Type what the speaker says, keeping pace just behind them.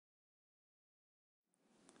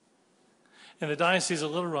In the Diocese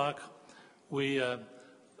of Little Rock, we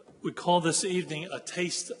call this evening a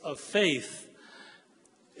taste of faith.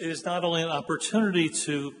 It is not only an opportunity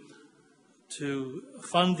to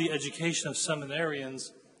fund the education of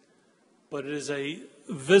seminarians, but it is a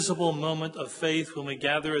visible moment of faith when we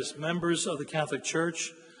gather as members of the Catholic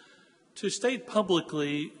Church to state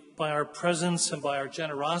publicly by our presence and by our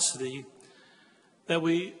generosity that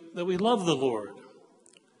we love the Lord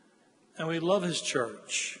and we love His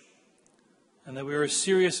church, and that we are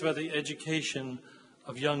serious about the education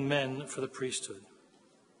of young men for the priesthood.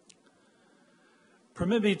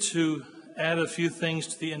 Permit me to add a few things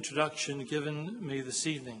to the introduction given me this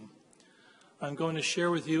evening. I'm going to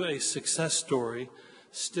share with you a success story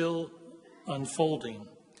still unfolding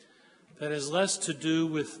that has less to do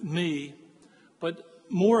with me, but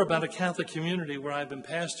more about a Catholic community where I've been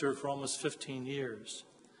pastor for almost 15 years.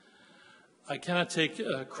 I cannot take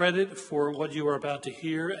credit for what you are about to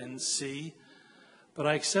hear and see, but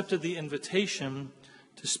I accepted the invitation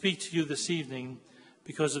to speak to you this evening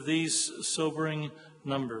because of these sobering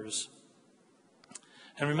numbers.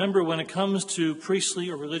 And remember, when it comes to priestly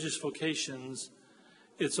or religious vocations,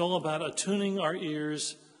 it's all about attuning our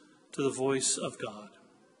ears to the voice of God.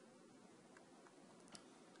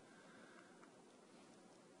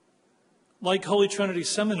 Like Holy Trinity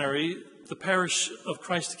Seminary, the parish of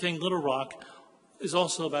Christ the King, Little Rock, is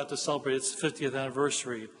also about to celebrate its 50th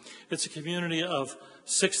anniversary. It's a community of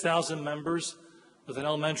 6,000 members with an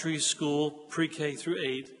elementary school, pre-K through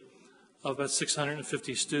 8, of about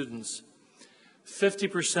 650 students.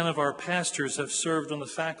 50% of our pastors have served on the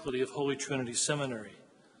faculty of Holy Trinity Seminary.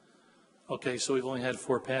 Okay, so we've only had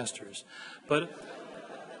 4 pastors. But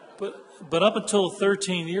up until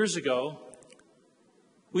 13 years ago,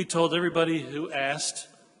 we told everybody who asked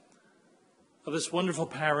of this wonderful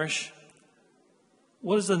parish,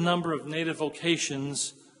 what is the number of native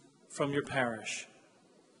vocations from your parish?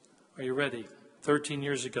 Are you ready? 13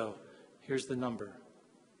 years ago, here's the number.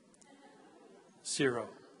 0.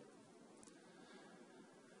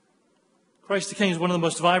 Christ the King is one of the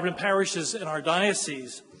most vibrant parishes in our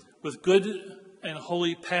diocese, with good and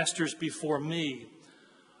holy pastors before me,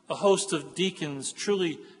 a host of deacons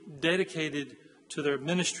truly dedicated to their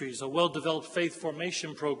ministries, a well-developed faith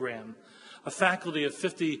formation program, a faculty of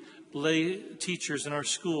 50 lay teachers in our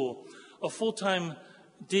school, a full-time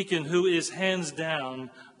deacon who is hands down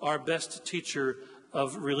our best teacher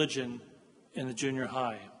of religion in the junior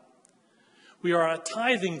high. We are a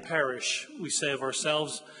tithing parish, we say of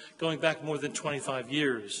ourselves, going back more than 25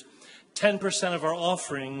 years. 10% of our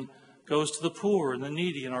offering goes to the poor and the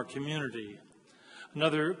needy in our community.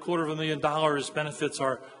 Another $250,000 benefits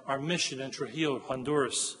our mission in Trujillo,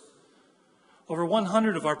 Honduras. Over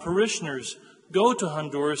 100 of our parishioners go to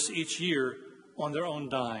Honduras each year on their own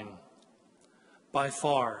dime. By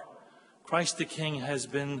far, Christ the King has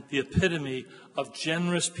been the epitome of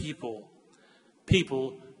generous people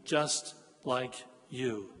just like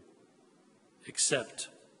you, except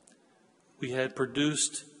we had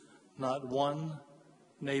produced not one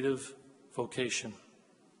native vocation.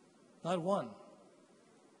 Not one.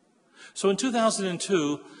 So in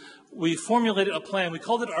 2002, we formulated a plan. We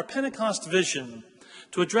called it our Pentecost Vision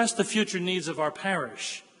to address the future needs of our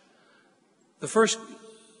parish. The first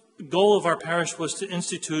goal of our parish was to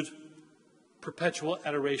institute perpetual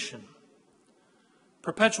adoration.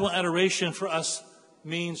 Perpetual adoration for us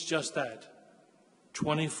means just that,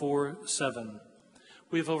 24/7.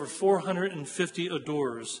 We have over 450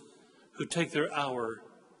 adorers who take their hour,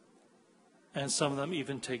 and some of them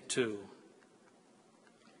even take 2.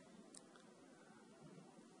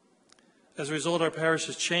 As a result, our parish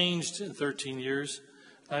has changed in 13 years.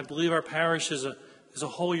 I believe our parish is a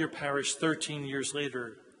holier parish 13 years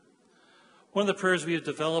later. One of the prayers we have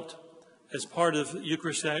developed as part of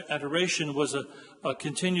Eucharistic adoration was a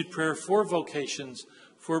continued prayer for vocations,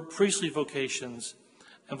 for priestly vocations,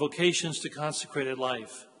 and vocations to consecrated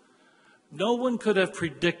life. No one could have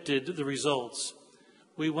predicted the results.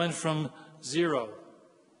 We went from 0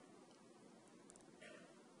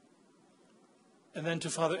 and then to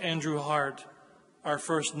Father Andrew Hart, our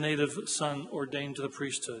first native son ordained to the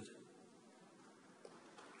priesthood.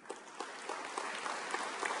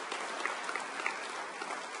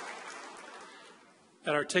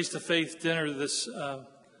 At our Taste of Faith dinner this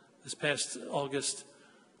past August,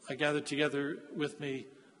 I gathered together with me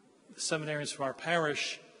the seminarians from our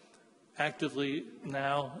parish, actively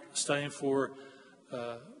now studying for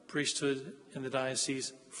priesthood in the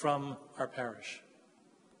diocese from our parish.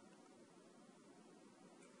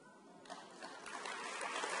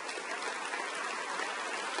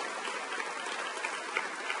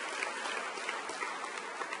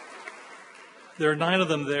 There are 9 of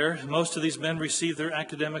them there. Most of these men received their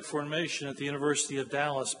academic formation at the University of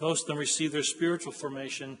Dallas. Most of them received their spiritual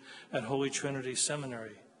formation at Holy Trinity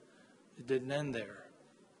Seminary. It didn't end there.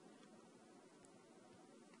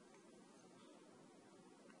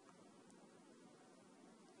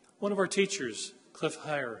 One of our teachers, Cliff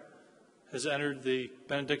Heyer, has entered the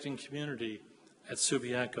Benedictine community at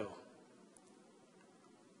Subiaco.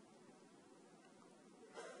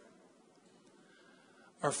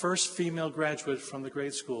 Our first female graduate from the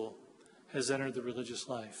grade school has entered the religious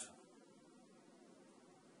life.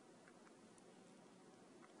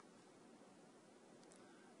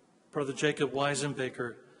 Brother Jacob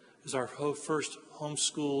Weisenbaker is our first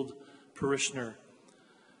homeschooled parishioner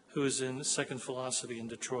who is in Second Philosophy in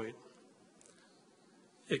Detroit.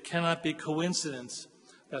 It cannot be coincidence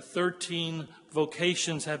that 13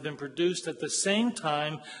 vocations have been produced at the same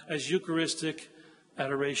time as Eucharistic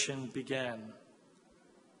adoration began.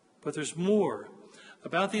 But there's more.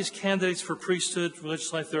 About these candidates for priesthood,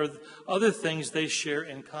 religious life, there are other things they share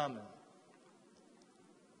in common.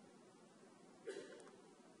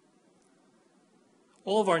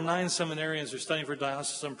 All of our 9 seminarians who are studying for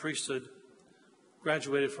diocesan priesthood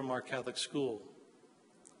graduated from our Catholic school.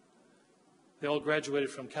 They all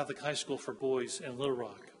graduated from Catholic High School for Boys in Little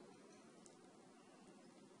Rock.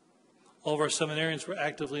 All of our seminarians were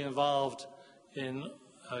actively involved in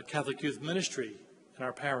Catholic youth ministry in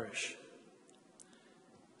our parish.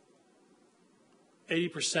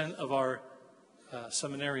 80% of our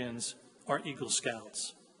seminarians are Eagle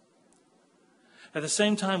Scouts. At the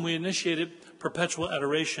same time we initiated perpetual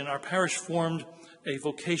adoration, our parish formed a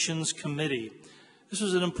vocations committee. This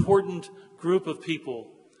was an important group of people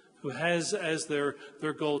who has as their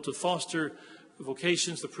goal to foster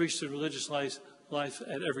vocations, the priesthood, religious life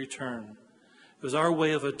at every turn. It was our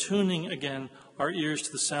way of attuning again our ears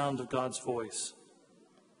to the sound of God's voice.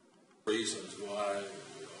 Reasons why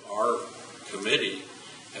our committee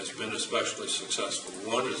has been especially successful.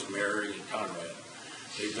 One is Mary and Conrad.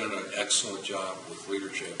 They've done an excellent job with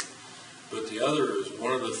leadership. But the other is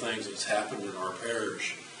one of the things that's happened in our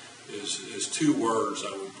parish is 2 words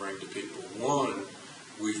I would bring to people. One,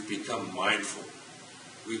 we've become mindful.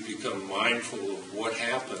 We've become mindful of what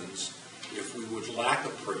happens if we would lack a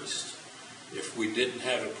priest, if we didn't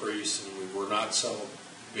have a priest and we were not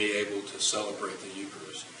be able to celebrate the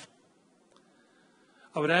Eucharist.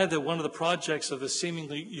 I would add that one of the projects of the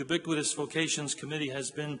seemingly ubiquitous vocations committee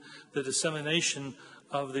has been the dissemination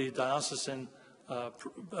of the diocesan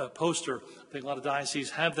poster. I think a lot of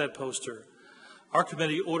dioceses have that poster. Our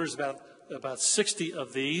committee orders about 60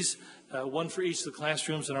 of these, one for each of the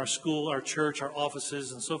classrooms in our school, our church, our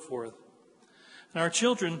offices, and so forth. And our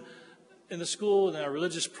children in the school, in our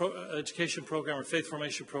religious education program or faith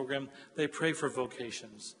formation program, they pray for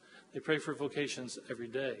vocations. They pray for vocations every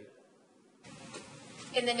day.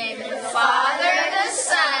 In the name of the Father, the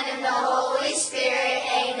Son, and the Holy Spirit,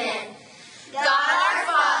 amen. God our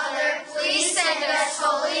Father, please send us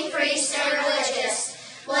holy priests and religious.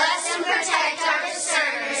 Bless and protect our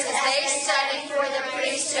discerners as they study for the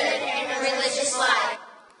priesthood and the religious life.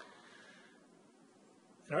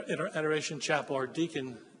 In our Adoration Chapel, our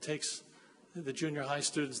deacon takes the junior high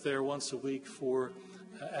students there once a week for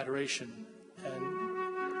adoration.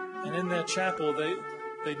 And in that chapel,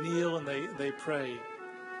 they kneel and they pray.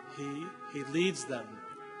 He leads them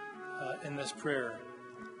in this prayer.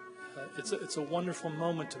 It's a wonderful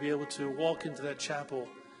moment to be able to walk into that chapel,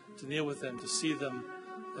 to kneel with them, to see them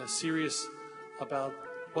serious about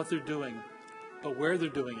what they're doing, but where they're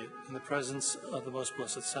doing it, in the presence of the Most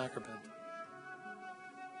Blessed Sacrament.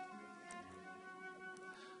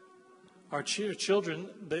 Our children,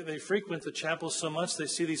 they frequent the chapel so much, they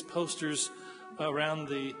see these posters around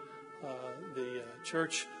the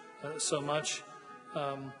church so much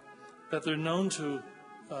that they're known to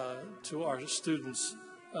our students.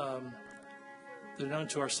 They're known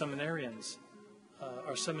to our seminarians.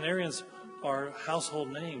 Our seminarians are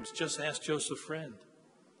household names. Just ask Joseph Friend.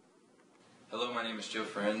 Hello, my name is Joe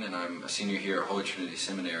Friend, and I'm a senior here at Holy Trinity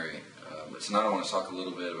Seminary. But tonight I want to talk a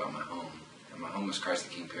little bit about my home. And my home is Christ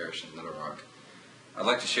the King Parish in Little Rock. I'd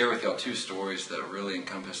like to share with y'all 2 stories that really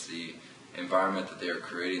encompass the environment that they are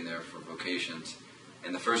creating there for vocations,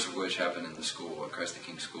 and the first of which happened in the school, at Christ the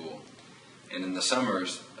King School. And in the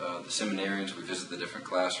summers, the seminarians, we visit the different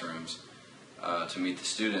classrooms to meet the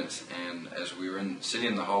students, and as we were sitting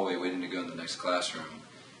in the hallway waiting to go in the next classroom,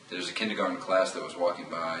 there's a kindergarten class that was walking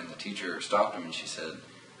by, and the teacher stopped them and she said,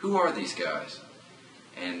 "Who are these guys?"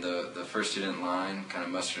 And the first student in line kind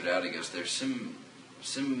of mustered out. He goes, "They're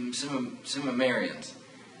Seminarians."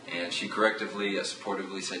 And she correctively,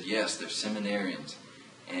 supportively said, "Yes, they're seminarians.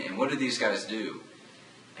 And what do these guys do?"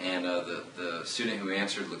 And the student who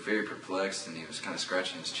answered looked very perplexed, and he was kind of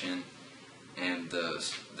scratching his chin. And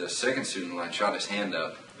the second student in line shot his hand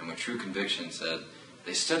up, and with true conviction said,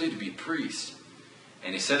 "They study to be priests."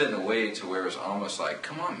 And he said it in a way to where it was almost like,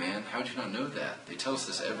 "Come on, man, how'd you not know that? They tell us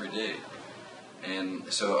this every day."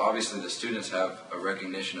 And so obviously the students have a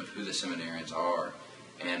recognition of who the seminarians are,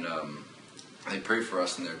 and they pray for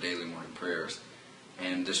us in their daily morning prayers.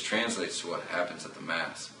 And this translates to what happens at the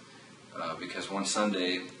Mass. Because one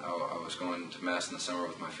Sunday, I was going to Mass in the summer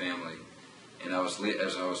with my family, and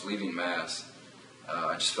as I was leaving Mass,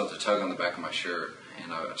 I just felt a tug on the back of my shirt,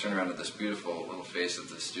 and I turned around to this beautiful little face of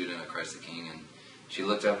the student of Christ the King, and she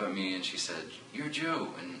looked up at me and she said, "You're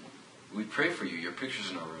Joe, and we pray for you. Your picture's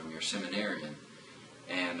in our room. You're a seminarian."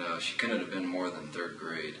 And she couldn't have been more than third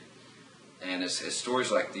grade. And it's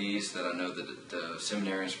stories like these that I know that the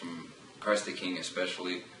seminarians from Christ the King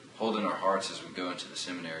especially hold in our hearts as we go into the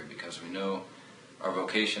seminary, because we know our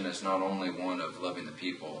vocation is not only one of loving the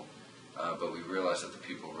people, but we realize that the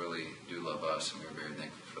people really do love us, and we're very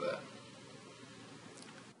thankful for that.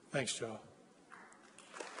 Thanks, Joe.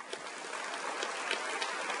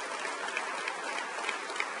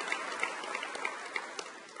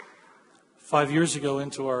 Five years ago,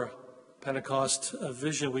 into our Pentecost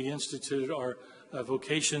vision, we instituted our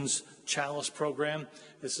Vocations Chalice program.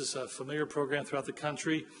 This is a familiar program throughout the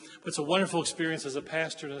country, but it's a wonderful experience as a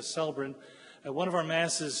pastor and a celebrant. At one of our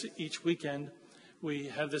masses each weekend, we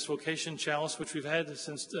have this Vocation Chalice, which we've had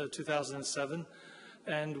since 2007,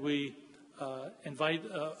 and we invite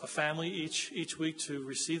a family each week to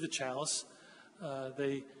receive the chalice.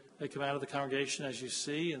 They come out of the congregation, as you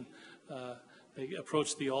see, and they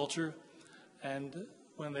approach the altar. And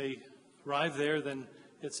when they arrive there, then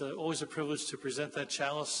it's always a privilege to present that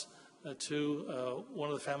chalice to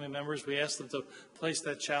one of the family members. We ask them to place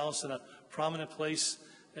that chalice in a prominent place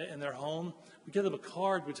in their home. We give them a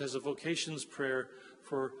card which has a vocations prayer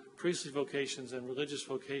for priestly vocations and religious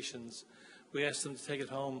vocations. We ask them to take it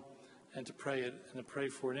home and to pray it, and to pray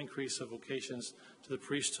for an increase of vocations to the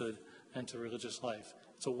priesthood and to religious life.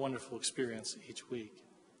 It's a wonderful experience each week.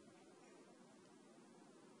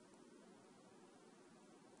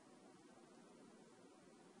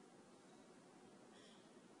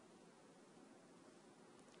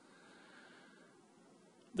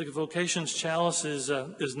 The Vocations Chalice is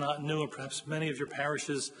not new, and perhaps many of your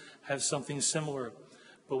parishes have something similar.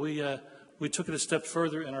 But we took it a step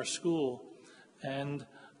further in our school, and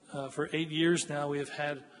for 8 years now we have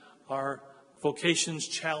had our Vocations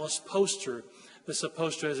Chalice poster. This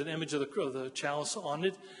poster has an image of the chalice on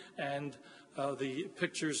it, and the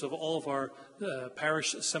pictures of all of our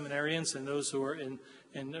parish seminarians and those who are in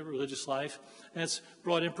religious life. And it's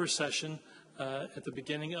brought in procession at the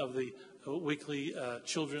beginning of the weekly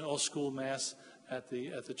children all-school mass at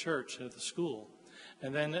the church and at the school.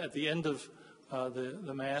 And then at the end of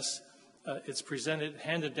the mass, it's presented,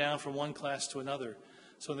 handed down from one class to another.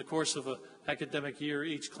 So in the course of an academic year,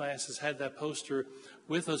 each class has had that poster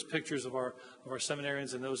with those pictures of our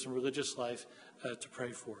seminarians and those in religious life to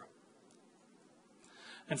pray for.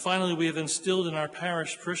 And finally, we have instilled in our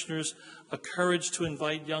parish parishioners a courage to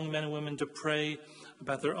invite young men and women to pray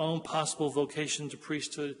about their own possible vocation to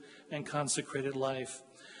priesthood and consecrated life.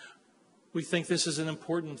 We think this is an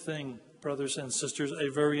important thing, brothers and sisters, a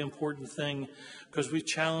very important thing, because we've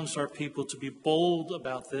challenged our people to be bold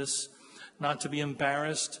about this, not to be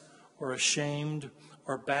embarrassed or ashamed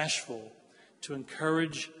or bashful, to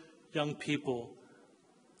encourage young people.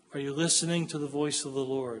 Are you listening to the voice of the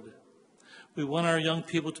Lord? We want our young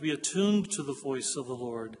people to be attuned to the voice of the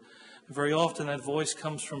Lord. And very often that voice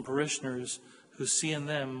comes from parishioners who see in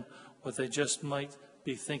them what they just might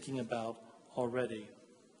be thinking about already.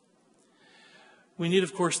 We need,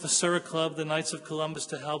 of course, the Surrey Club, the Knights of Columbus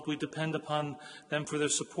to help. We depend upon them for their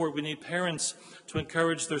support. We need parents to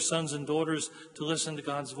encourage their sons and daughters to listen to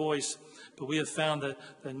God's voice. But we have found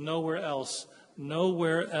that nowhere else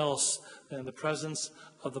than the presence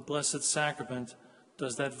of the Blessed Sacrament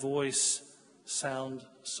does that voice sound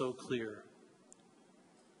so clear.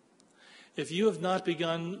 If you have not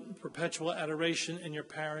begun perpetual adoration in your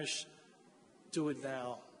parish, do it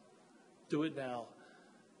now. Do it now.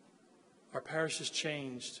 Our parish has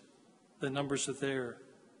changed. The numbers are there.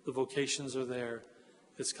 The vocations are there.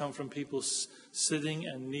 It's come from people sitting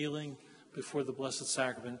and kneeling before the Blessed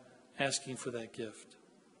Sacrament, asking for that gift.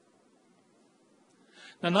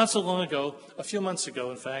 Now, not so long ago, a few months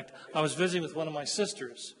ago, in fact, I was visiting with one of my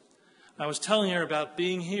sisters. I was telling her about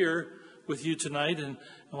being here with you tonight, and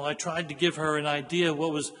while I tried to give her an idea of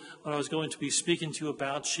what I was going to be speaking to you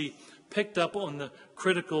about, she picked up on the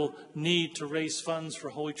critical need to raise funds for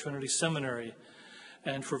Holy Trinity Seminary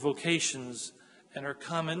and for vocations And her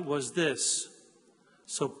comment was this: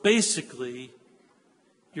 so basically,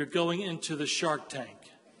 you're going into the Shark Tank.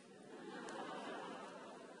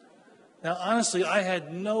 Now, honestly, I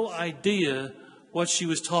had no idea what she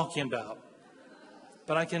was talking about.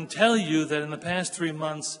 But I can tell you that in the past 3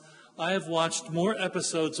 months, I have watched more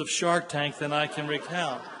episodes of Shark Tank than I can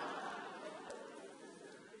recount.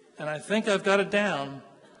 And I think I've got it down.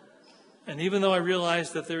 And even though I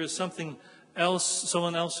realize that there is something else,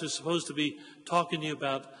 someone else who's supposed to be talking to you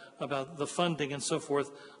about the funding and so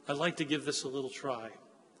forth, I'd like to give this a little try.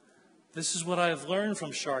 This is what I have learned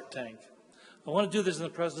from Shark Tank. I want to do this in the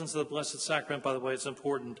presence of the Blessed Sacrament, by the way. It's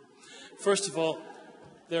important. First of all,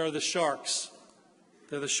 there are the sharks.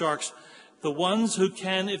 They're the sharks. The ones who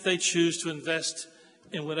can, if they choose, to invest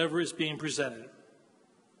in whatever is being presented.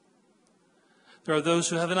 There are those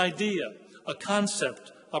who have an idea, a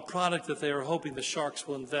concept, a product that they are hoping the sharks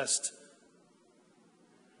will invest.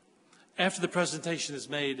 After the presentation is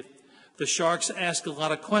made, the sharks ask a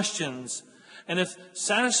lot of questions. And if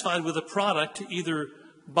satisfied with the product, either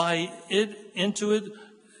buy into it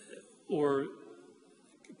or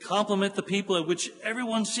compliment the people at which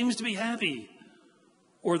everyone seems to be happy,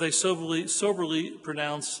 or they soberly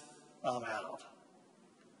pronounce, "I'm out."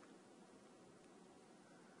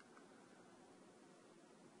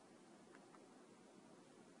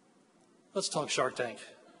 Let's talk Shark Tank.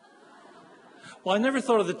 Well, I never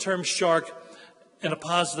thought of the term shark in a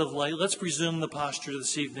positive light. Let's presume the posture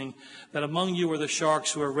this evening that among you are the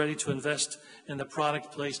sharks who are ready to invest in the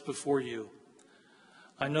product placed before you.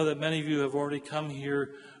 I know that many of you have already come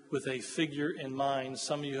here with a figure in mind.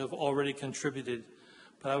 Some of you have already contributed,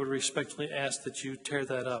 but I would respectfully ask that you tear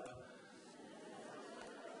that up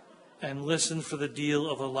and listen for the deal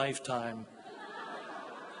of a lifetime.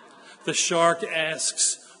 The shark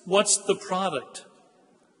asks, "What's the product?"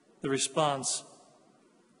 The response,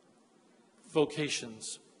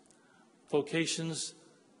 vocations. Vocations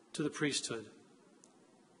to the priesthood.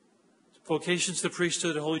 Vocations to the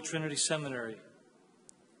priesthood at Holy Trinity Seminary.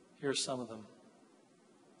 Here are some of them.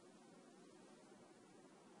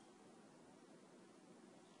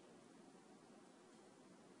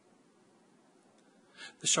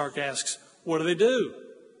 The shark asks, "What do they do?"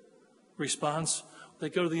 Response, they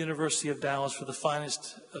go to the University of Dallas for the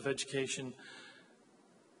finest of education,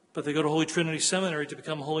 but they go to Holy Trinity Seminary to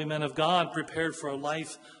become holy men of God, prepared for a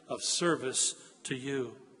life of service to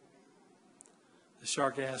you. The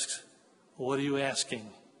shark asks, "What are you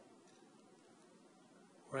asking?"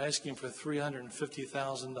 We're asking for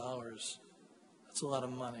 $350,000. That's a lot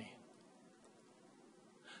of money.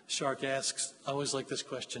 The shark asks, I always like this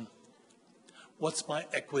question, "What's my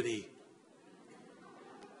equity?"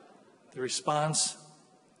 The response,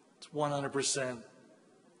 it's 100%.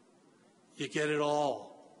 You get it all.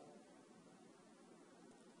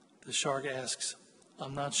 The shark asks,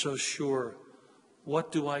 "I'm not so sure.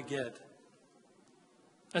 What do I get?"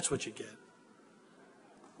 That's what you get.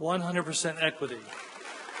 100% equity.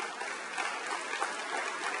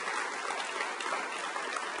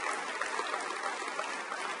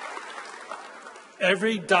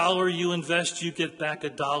 Every dollar you invest, you get back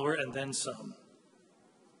 $1 and then some.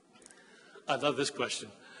 I love this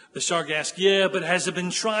question. The shark asks, "Yeah, but has it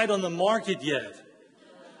been tried on the market yet?"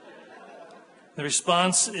 The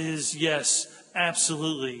response is yes,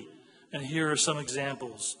 absolutely. And here are some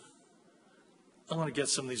examples. I'm going to get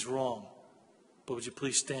some of these wrong, but would you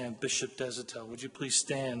please stand? Bishop Desatel, would you please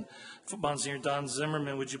stand? Monsignor Don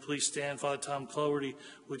Zimmerman, would you please stand? Father Tom Cloherty,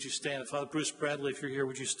 would you stand? Father Bruce Bradley, if you're here,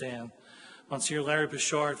 would you stand? Monsignor Larry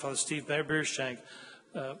Bichard, Father Steve Beershank,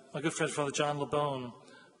 my good friend Father John LeBone,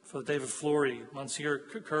 Father David Flory, Monsignor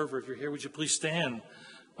Curver, if you're here, would you please stand?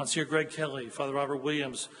 Monsignor Greg Kelly, Father Robert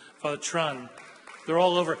Williams, Father Trun. They're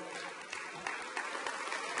all over.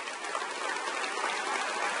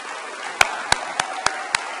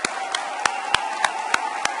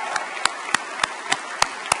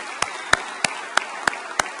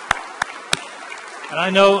 And I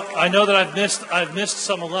know that I've missed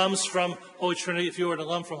some alums from Holy Trinity. If you are an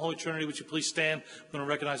alum from Holy Trinity, would you please stand? I'm going to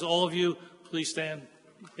recognize all of you. Please stand.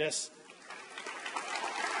 Yes.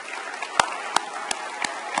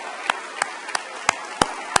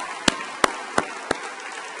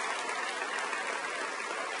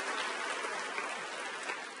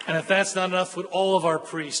 And if that's not enough, would all of our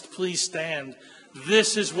priests please stand?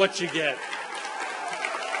 This is what you get.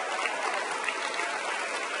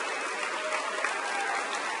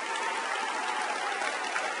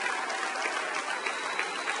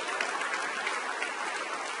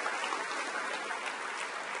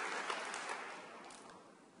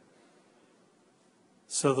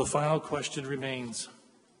 So the final question remains.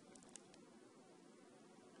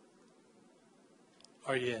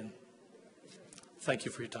 are you in? Thank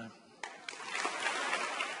you for your time.